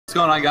What's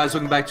going on, guys?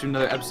 Welcome back to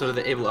another episode of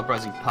the Able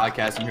Uprising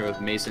podcast. I'm here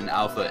with Mason,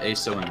 Alpha,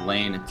 Ayso, and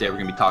Lane. And today we're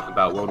going to be talking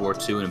about World War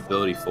II and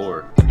Ability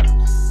 4.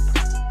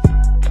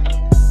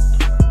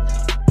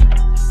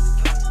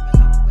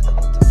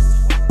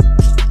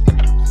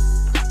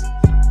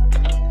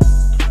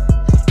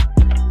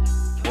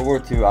 World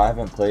War II, I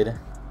haven't played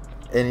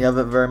any of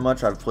it very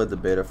much. I've played the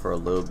beta for a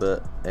little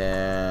bit,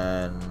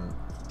 and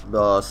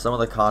some of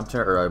the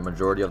content, or a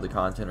majority of the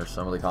content, or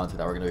some of the content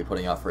that we're going to be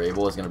putting out for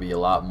Able is going to be a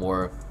lot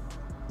more.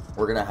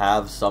 We're going to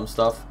have some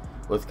stuff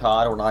with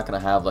COD. We're not going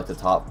to have like the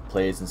top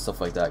plays and stuff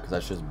like that, because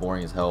that's just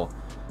boring as hell.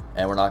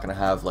 And we're not going to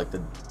have like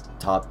the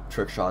top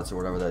trick shots or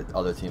whatever that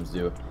other teams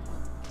do.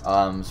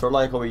 Sort of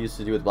like what we used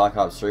to do with Black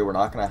Ops 3. We're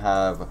not going to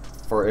have,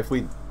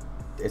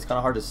 it's kind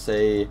of hard to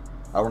say. I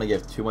don't want to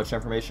give too much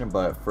information,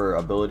 but for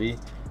ability,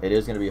 it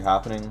is going to be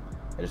happening.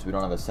 It's just we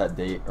don't have a set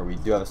date, or we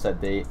do have a set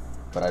date,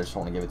 but I just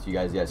don't want to give it to you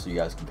guys yet, so you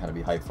guys can kind of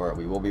be hyped for it.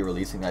 We will be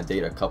releasing that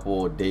date a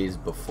couple days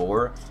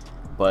before,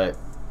 but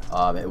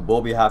it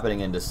will be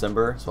happening in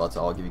December, so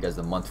I'll give you guys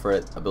the month for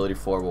it. Ability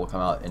 4 will come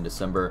out in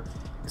December.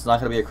 It's not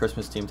going to be a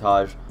Christmas team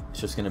Taj.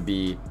 It's just going to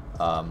be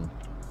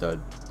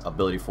the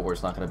Ability 4.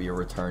 It's not going to be a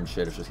return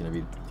shit. It's just going to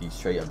be the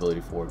straight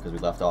Ability 4, because we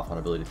left off on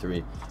Ability 3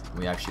 and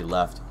we actually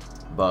left.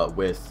 But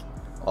with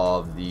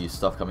all of the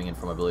stuff coming in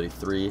from Ability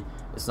 3,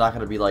 it's not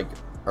going to be like,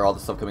 or all the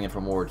stuff coming in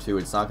from World War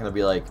II, it's not going to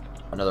be like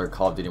another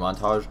Call of Duty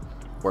montage.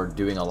 We're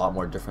doing a lot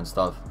more different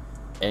stuff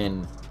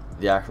in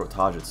the actual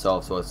Taj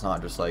itself, so it's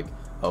not just like,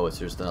 oh, it's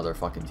just another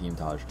fucking team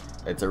Taj.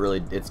 It's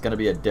going to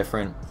be a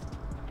different,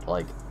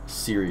 like,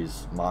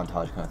 series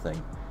montage kind of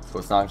thing. So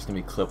it's not just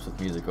going to be clips with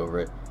music over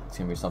it. It's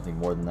going to be something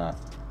more than that.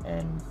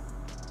 And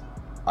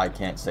I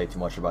can't say too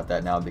much about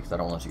that now because I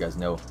don't want to let you guys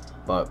know.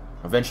 But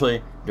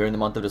eventually, during the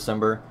month of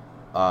December,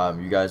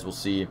 you guys will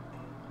see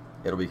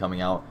it'll be coming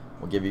out.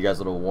 We'll give you guys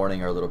a little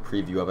warning or a little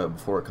preview of it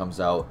before it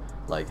comes out.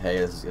 Like, hey,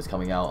 this is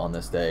coming out on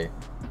this day.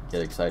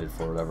 Get excited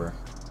for whatever.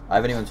 I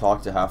haven't even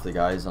talked to half the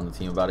guys on the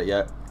team about it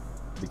yet,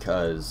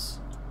 because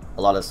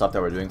a lot of the stuff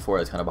that we're doing for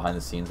it is kind of behind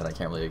the scenes and I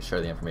can't really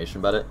share the information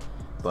about it.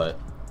 But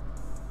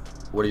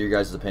what are your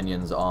guys'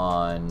 opinions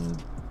on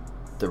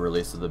the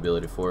release of the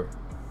Ability 4?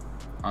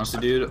 Honestly,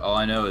 dude, all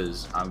I know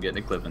is I'm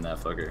getting a clip in that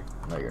fucker.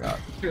 No, you're not.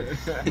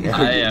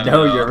 I am.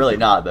 No, you're really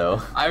not,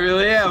 though. I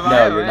really am.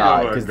 No, you're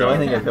not, because the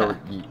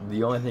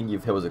only thing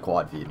you've hit was a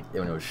quad feed,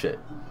 and it was shit.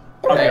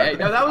 Hey,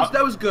 no,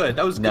 that was good.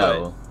 That was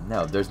good.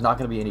 No, there's not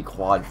gonna be any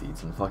quad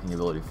feeds in fucking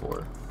Ability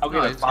 4. I'll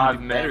get a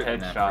 5-minute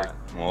headshot.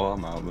 Well,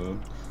 I'm out, man.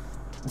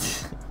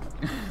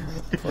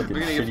 Fucking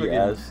shitty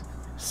ass.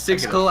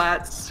 6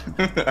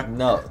 collats.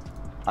 No,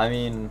 I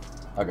mean,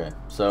 okay,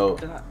 so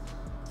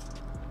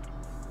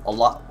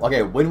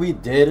okay, when we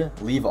did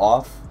leave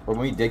off, or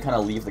when we did kind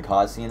of leave the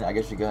COD scene, I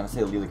guess you kind of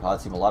say leave the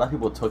COD scene, a lot of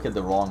people took it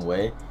the wrong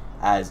way,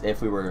 as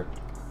if we were,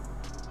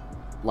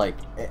 like,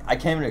 I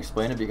can't even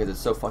explain it because it's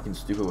so fucking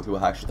stupid what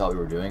people actually thought we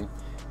were doing.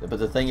 But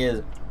the thing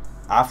is,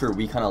 after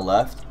we kind of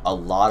left, a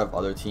lot of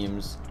other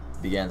teams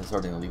began to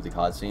start to leave the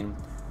COD scene.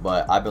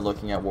 But I've been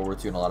looking at World War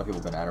II, and a lot of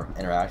people have been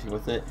interacting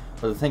with it.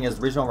 But the thing is,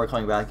 the reason why we're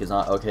coming back is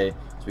not, okay,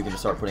 so we can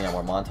just start putting out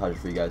more montages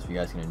for you guys so you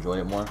guys can enjoy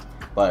it more.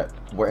 But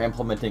we're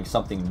implementing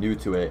something new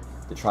to it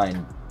to try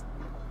and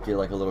get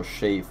like a little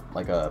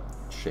like a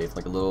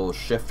little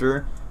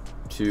shifter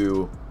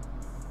to,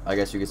 I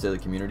guess you could say, the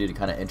community, to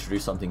kind of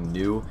introduce something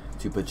new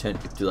to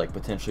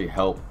potentially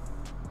help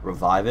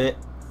revive it.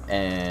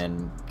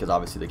 And because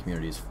obviously the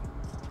community is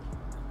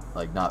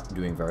like not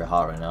doing very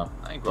hot right now.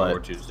 I think World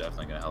War II is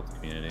definitely going to help the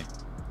community.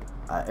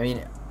 I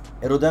mean,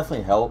 it'll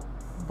definitely help,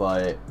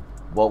 but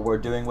what we're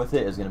doing with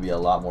it is going to be a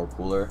lot more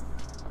cooler.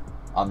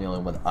 I'm the only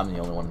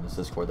one in this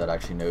Discord that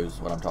actually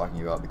knows what I'm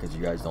talking about, because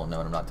you guys don't know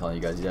and I'm not telling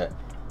you guys yet.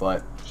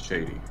 But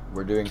Shady.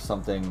 We're doing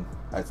something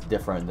that's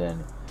different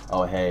than,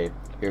 oh hey,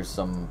 here's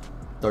some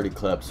 30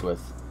 clips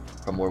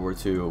from World War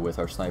II with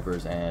our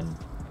snipers and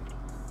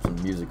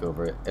some music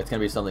over it. It's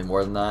gonna be something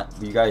more than that.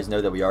 You guys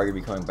know that we are gonna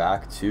be coming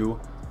back to,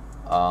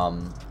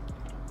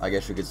 I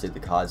guess you could say, the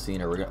COD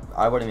scene, or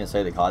I wouldn't even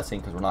say the COD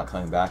scene, because we're not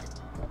coming back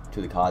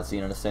to the COD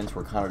scene in a sense.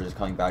 We're kind of just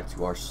coming back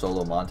to our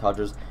solo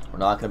montages. We're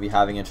not gonna be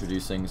having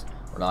introducings.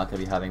 We're not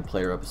gonna be having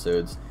player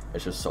episodes.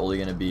 It's just solely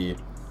gonna be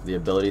the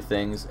ability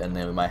things, and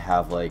then we might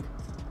have like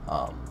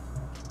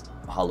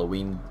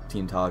Halloween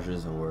team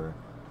tages, or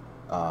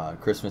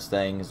Christmas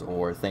things,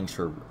 or things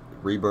for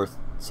Rebirth,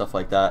 stuff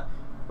like that.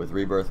 With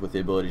Rebirth, with the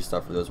ability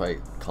stuff, for those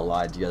might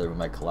collide together. We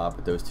might collab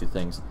with those two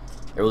things.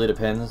 It really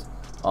depends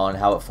on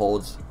how it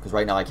folds, because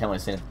right now I can't really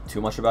say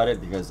too much about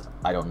it because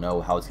I don't know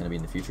how it's going to be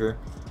in the future.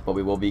 But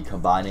we will be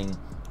combining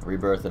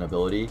Rebirth and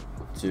ability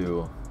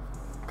to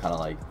kind of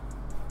like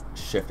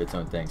shift its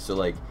own thing. So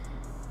like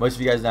most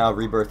of you guys now,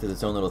 Rebirth is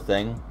its own little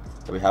thing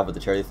that we have with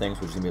the charity things,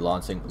 which is going to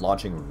be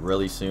launching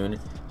really soon.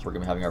 So we're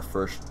going to be having our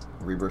first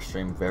Rebirth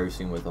stream very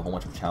soon with a whole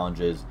bunch of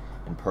challenges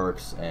and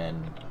perks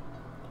and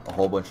a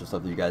whole bunch of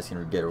stuff that you guys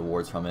can get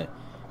rewards from it.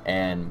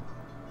 And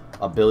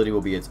ability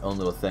will be its own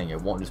little thing.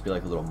 It won't just be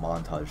like a little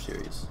montage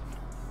series.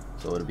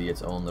 So it'll be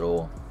its own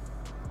little,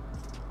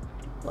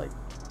 like,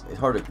 it's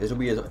hard to, it'll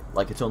be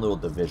like its own little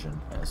division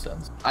in a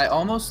sense. I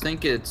almost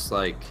think it's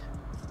like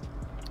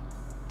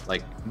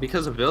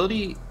because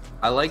ability,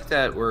 I like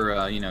that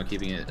we're you know,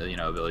 keeping it, you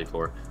know, ability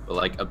 4, but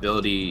like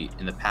ability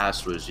in the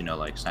past was, you know,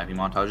 like sniping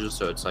montages,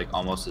 so it's like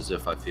almost as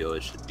if I feel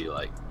it should be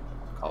like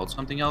called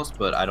something else,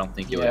 but I don't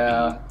think it would be.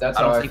 Yeah, that's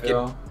how I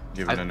feel.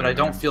 But I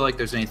don't feel like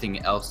there's anything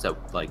else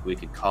that like we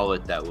could call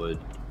it that would,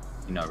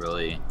 you know,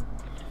 really,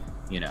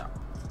 you know.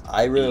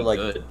 I really like.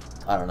 Good.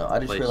 I don't know. I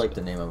just really like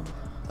the name of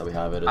that we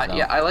have it. Now.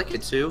 Yeah, I like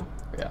it too.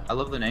 Yeah. I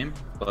love the name,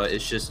 but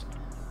it's just,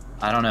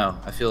 I don't know.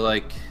 I feel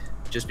like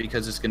just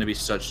because it's gonna be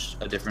such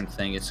a different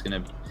thing, it's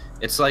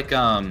like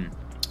I'm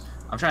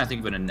trying to think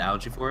of an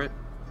analogy for it,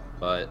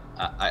 but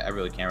I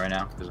really can't right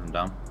now because I'm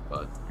dumb.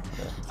 But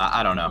okay.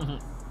 I don't know.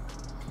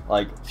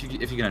 Like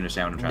if you can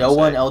understand what I'm trying to say. No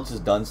one else has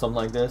done something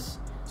like this,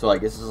 so like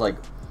this is like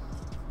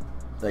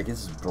this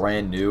is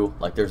brand new.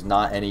 Like there's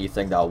not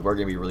anything that we're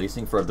gonna be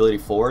releasing for ability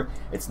 4.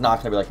 It's not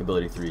gonna be like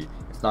ability 3.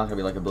 It's not gonna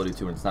be like ability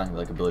 2, and it's not gonna be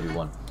like ability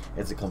 1.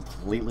 It's a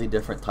completely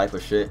different type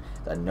of shit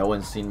that no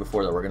one's seen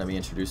before that we're gonna be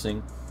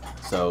introducing.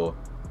 So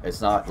it's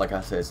not, like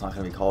I said, it's not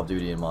gonna be Call of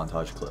Duty and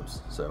montage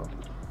clips. So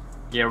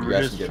yeah,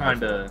 we're just trying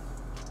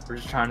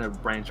to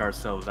branch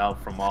ourselves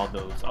out from all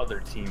those other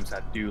teams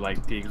that do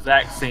like the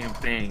exact same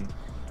thing.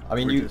 I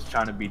mean, we're just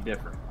trying to be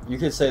different. You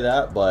could say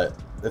that, but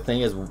the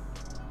thing is,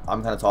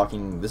 I'm kind of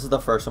talking. This is the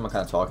first time I'm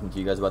kind of talking to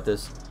you guys about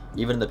this,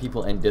 even the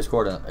people in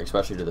Discord, and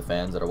especially to the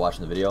fans that are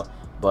watching the video.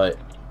 But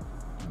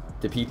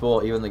the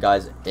people, even the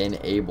guys in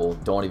Able,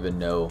 don't even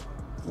know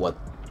what,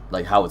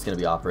 like, how it's gonna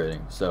be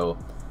operating. So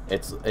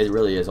it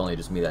really is only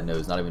just me that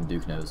knows. Not even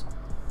Duke knows.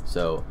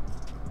 So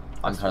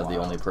I'm kind of the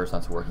only person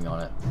that's working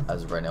on it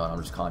as of right now, and I'm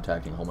just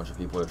contacting a whole bunch of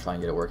people to try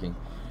and get it working.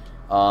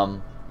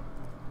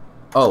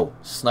 Oh,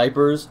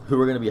 snipers who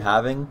we're gonna be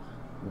having.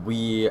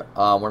 We're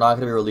not going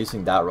to be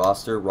releasing that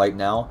roster right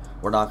now.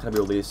 We're not going to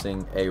be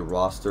releasing a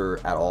roster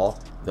at all.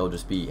 They'll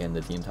just be in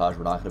the team Taj.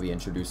 We're not going to be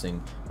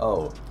introducing,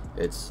 oh,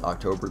 it's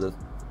October the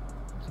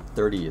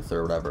 30th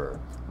or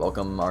whatever.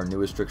 Welcome our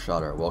newest trick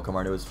shotter. Welcome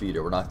our newest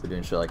feeder. We're not going to be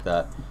doing shit like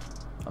that.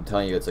 I'm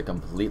telling you, it's a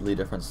completely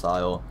different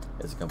style.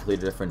 It's a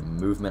completely different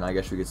movement, I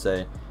guess you could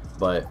say.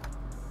 But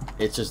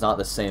it's just not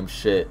the same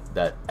shit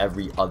that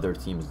every other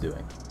team is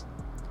doing.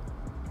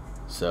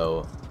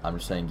 So I'm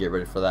just saying, get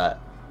ready for that.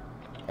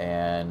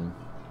 And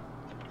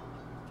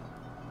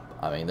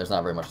I mean, there's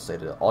not very much to say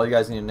to it. All you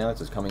guys need to know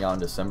is it's coming out in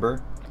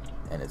December,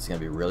 and it's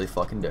gonna be really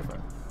fucking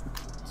different.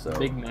 So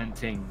big man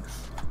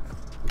things.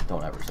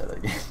 Don't ever say that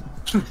again.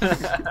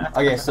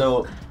 Okay,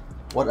 so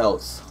what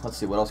else? Let's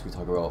see, what else can we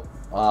talk about?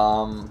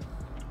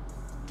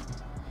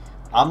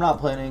 I'm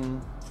not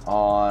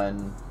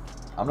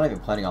even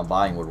planning on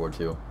buying World War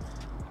II.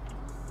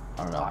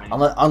 I don't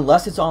know.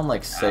 Unless it's on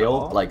like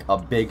sale, like a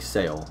big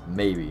sale,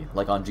 maybe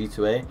like on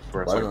G2A.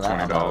 Where it's other like than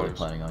that, I'm not really $20.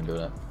 planning on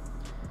doing it.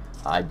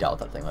 I doubt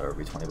that thing would ever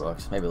be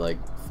 $20. Maybe like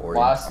 40.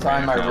 Last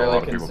time I a lot really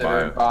of people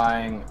considered buy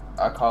buying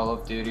a Call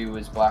of Duty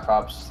was Black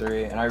Ops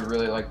 3, and I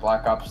really like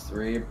Black Ops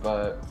 3,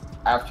 but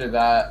after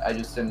that, I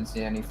just didn't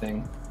see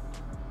anything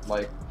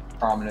like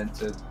prominent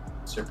to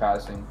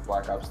surpassing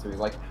Black Ops 3.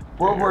 Like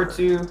World War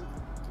II,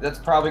 that's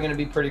probably going to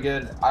be pretty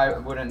good. I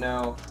wouldn't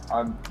know.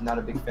 I'm not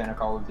a big fan of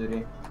Call of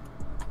Duty.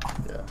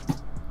 Yeah.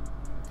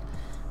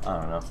 I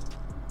don't know.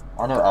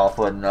 I know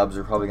Alpha and Nubs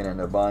are probably gonna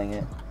end up buying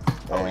it.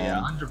 Oh yeah,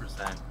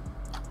 100%.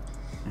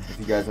 If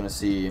you guys want to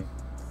see,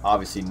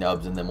 obviously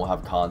Nubs, and then we'll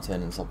have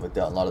content and stuff like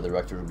that. A lot of the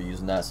directors will be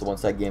using that. So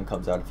once that game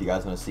comes out, if you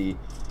guys want to see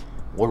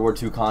World War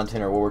II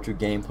content or World War II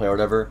gameplay or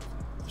whatever,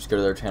 just go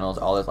to their channels.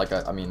 All their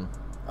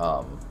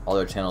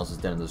channels is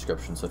down in the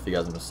description. So if you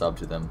guys want to sub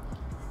to them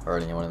or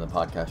anyone in the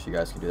podcast, you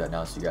guys can do that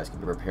now, so you guys can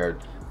be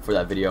prepared for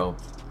that video,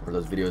 where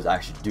those videos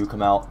actually do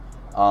come out.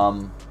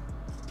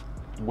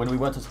 When we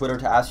went to Twitter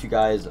to ask you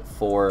guys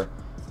for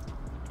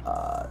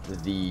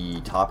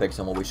the topics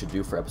and what we should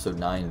do for episode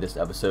 9, this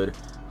episode,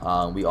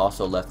 we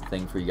also left a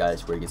thing for you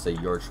guys where you can say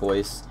your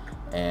choice,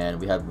 and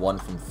we had one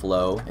from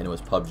Flo, and it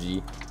was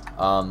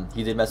PUBG.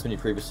 He did message me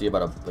previously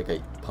about a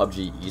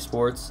PUBG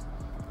esports.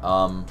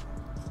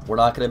 We're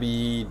not going to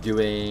be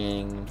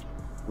doing,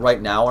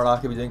 right now, we're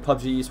not going to be doing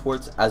PUBG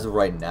esports as of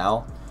right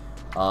now.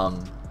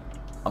 I'm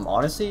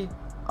honestly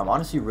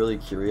really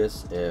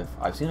curious if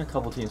I've seen a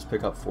couple teams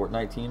pick up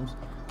Fortnite teams,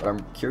 but I'm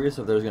curious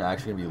if there's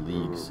actually gonna be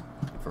leagues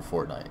for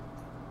Fortnite.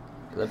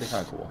 That'd be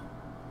kind of cool.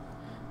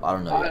 I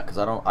don't know yet, because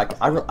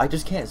I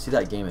just can't see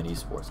that game in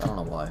esports. I don't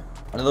know why.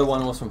 Another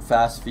one was from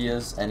Fast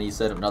Fias, and he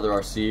said another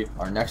RC.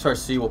 Our next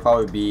RC will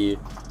probably be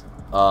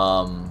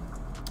I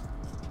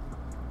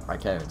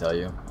can't even tell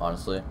you,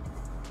 honestly.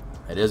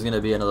 It is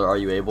gonna be another Are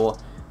You Able,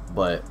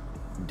 but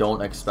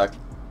don't expect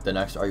the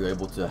next Are You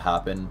Able to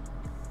happen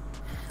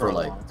for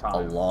like a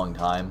long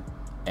time,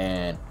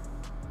 and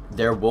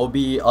there will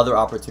be other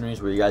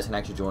opportunities where you guys can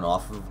actually join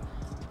off of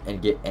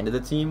and get into the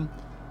team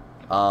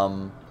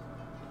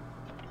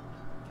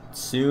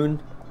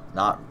soon.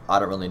 I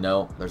don't really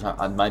know. There's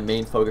not, my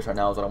main focus right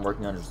now is what I'm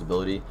working on is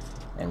ability,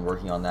 and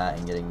working on that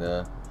and getting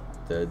the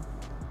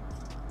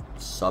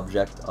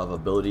subject of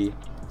ability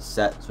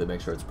set, so we make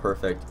sure it's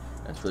perfect,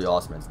 And it's really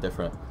awesome. It's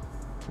different.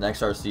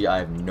 Next RC, I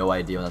have no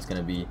idea when that's going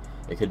to be.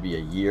 It could be a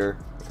year.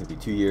 It could be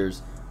 2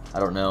 years. I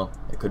don't know.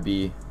 It could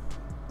be...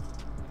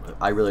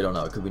 I really don't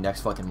know. It could be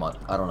next fucking month.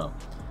 I don't know.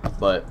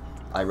 But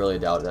I really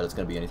doubt that it's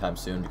going to be anytime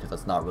soon because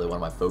that's not really one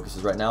of my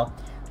focuses right now.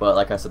 But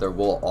like I said, there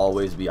will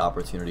always be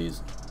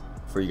opportunities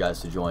for you guys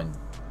to join.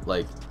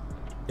 Like,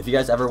 if you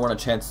guys ever want a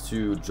chance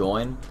to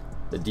join,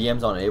 the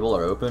DMs on Able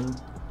are open.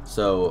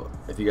 So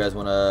if you guys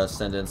want to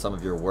send in some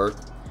of your work,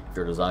 if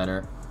you're a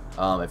designer,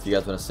 if you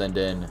guys want to send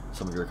in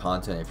some of your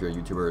content, if you're a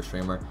YouTuber or a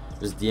streamer,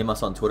 just DM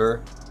us on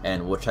Twitter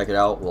and we'll check it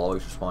out. We'll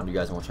always respond to you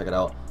guys and we'll check it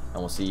out and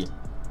we'll see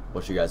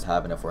what you guys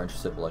have, and if we're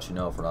interested, we'll let you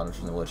know. If we're not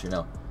interested, we'll let you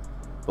know.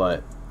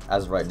 But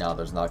as of right now,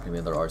 there's not going to be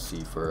another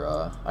RC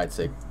for I'd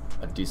say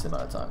a decent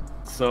amount of time.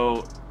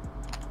 So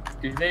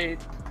do the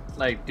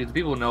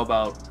people know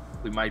about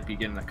we might be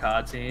getting a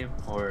COD team,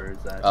 or is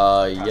that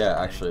yeah,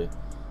 actually,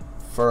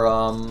 for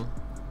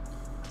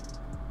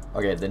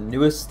okay, the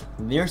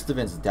nearest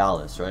event's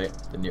Dallas, right?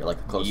 The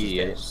closest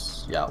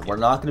yes. date. Yeah, we're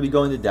not going to be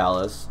going to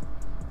Dallas.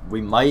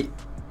 We might.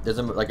 It's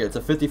a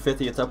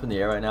 50-50. It's up in the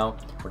air right now.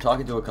 We're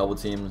talking to a couple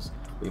teams.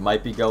 We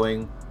might be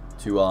going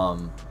to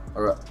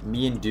or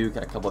me and Duke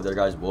and a couple of other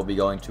guys will be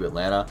going to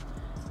Atlanta.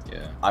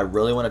 Yeah. I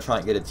really want to try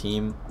and get a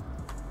team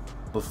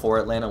before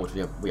Atlanta, which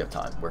we have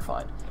time. We're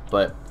fine.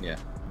 But yeah,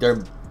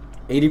 there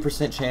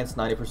 80% chance,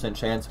 90%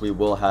 chance we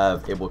will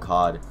have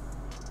AbleCOD,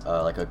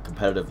 like a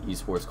competitive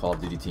esports Call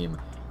of Duty team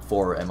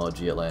for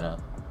MLG Atlanta.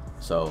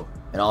 So,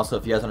 and also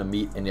if you guys want to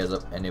meet any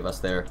of us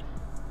there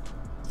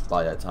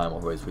by that time,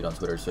 we'll always tweet on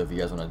Twitter. So if you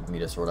guys want to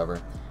meet us or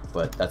whatever,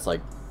 but that's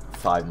like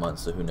 5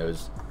 months, so who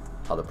knows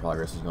how the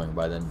progress is going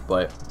by then.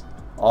 But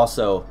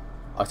also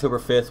October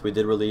 5th we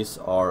did release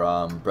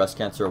our breast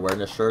cancer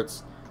awareness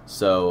shirts.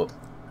 So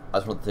I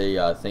just want to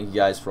say thank you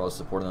guys for all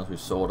supporting us. We've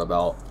sold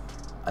about,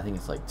 I think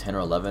it's like 10 or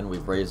 11.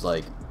 We've raised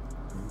like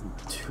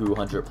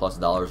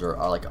 $200+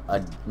 or like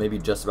maybe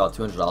just about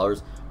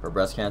 $200 for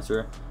breast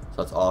cancer.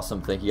 So that's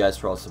awesome. Thank you guys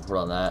for all the support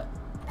on that.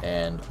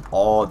 And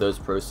all those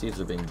proceeds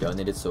are being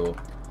donated. So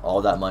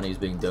all that money is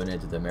being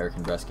donated to the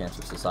American Breast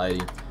Cancer Society.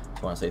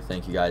 Just want to say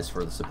thank you guys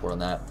for the support on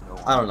that.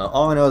 I don't know.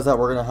 All I know is that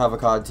we're gonna have a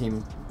COD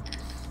team,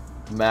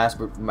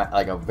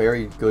 like a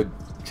very good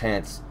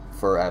chance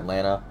for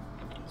Atlanta.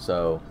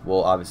 So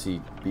we'll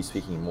obviously be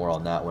speaking more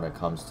on that when it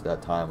comes to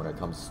that time, when it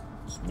comes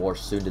more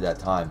soon to that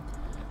time.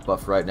 But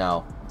for right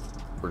now,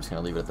 we're just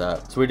gonna leave it at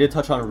that. So we did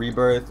touch on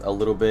Rebirth a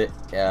little bit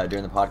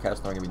during the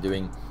podcast. We're gonna be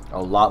doing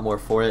a lot more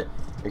for it,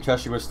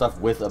 especially with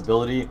stuff with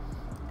ability,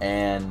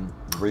 and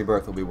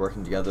Rebirth will be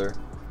working together,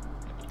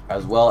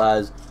 as well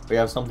as we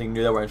have something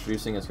new that we're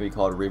introducing. It's gonna be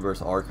called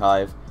Rebirth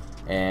Archive,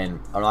 and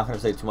I'm not gonna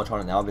say too much on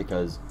it now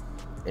because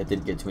it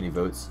didn't get too many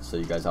votes, so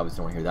you guys obviously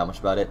don't want to hear that much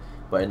about it.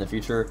 But in the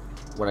future,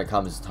 when it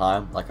comes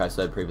time, like I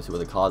said previously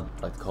with the Call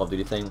of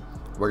Duty thing,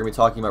 we're gonna be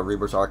talking about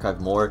Rebirth Archive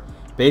more.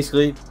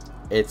 Basically,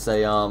 it's a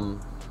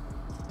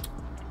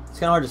it's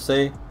kind of hard to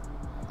say.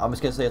 I'm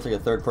just gonna say it's like a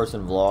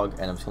third-person vlog,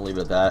 and I'm just gonna leave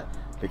it at that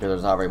because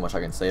there's not very much I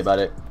can say about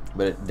it.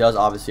 But it does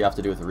obviously have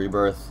to do with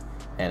Rebirth.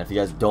 And if you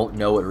guys don't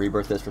know what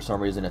Rebirth is for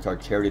some reason, it's our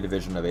charity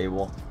division of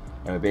Able,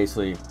 and we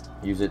basically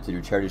use it to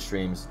do charity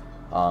streams.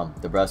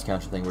 The breast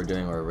cancer thing we're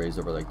doing, where we raised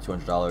over like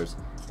 $200,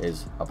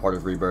 is a part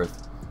of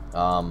Rebirth.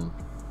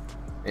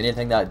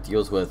 Anything that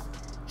deals with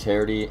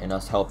charity and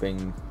us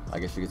helping, I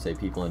guess you could say,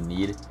 people in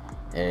need,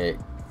 a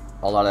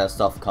lot of that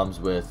stuff comes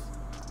with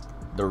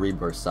the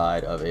Rebirth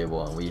side of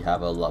Able, and we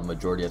have a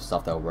majority of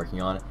stuff that we're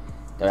working on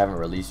that we haven't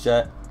released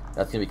yet.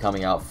 That's gonna be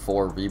coming out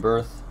for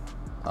Rebirth.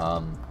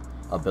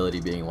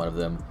 Ability being one of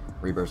them,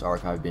 Rebirth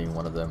Archive being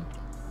one of them,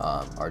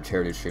 our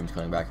charity streams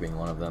coming back being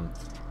one of them,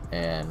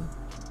 and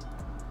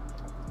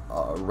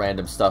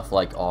random stuff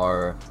like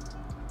our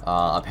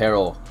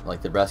apparel,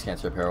 like the breast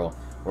cancer apparel,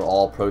 where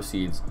all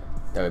proceeds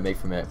that we make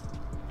from it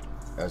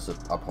as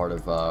a part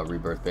of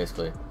Rebirth,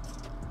 basically.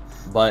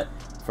 But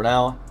for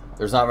now,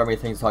 there's not very many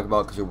things to talk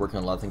about because we're working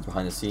on a lot of things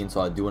behind the scenes.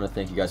 So I do want to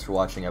thank you guys for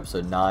watching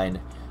episode 9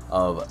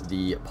 of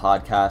the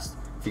podcast.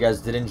 If you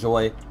guys did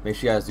enjoy, make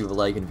sure you guys do a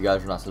like, and if you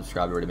guys are not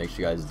subscribed already, make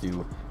sure you guys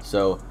do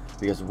so,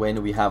 because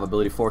when we have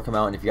Ability 4 come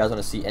out, and if you guys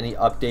want to see any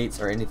updates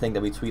or anything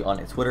that we tweet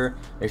on Twitter,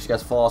 make sure you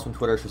guys follow us on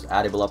Twitter. It's just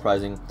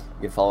 @AbleUprising.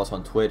 You can follow us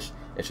on Twitch.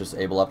 It's just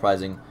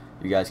AbleUprising.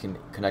 You guys can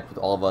connect with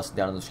all of us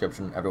down in the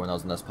description, everyone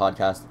else in this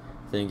podcast.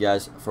 Thank you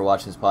guys for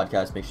watching this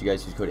podcast. Make sure you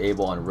guys use code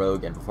ABLE on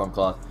Rogue and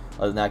Performcloth.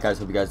 Other than that, guys,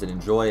 hope you guys did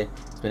enjoy.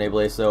 It's been Able,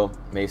 Ayso,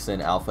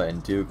 Mvson, Alpha,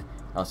 and Duke.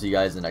 I'll see you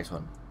guys in the next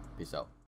one. Peace out.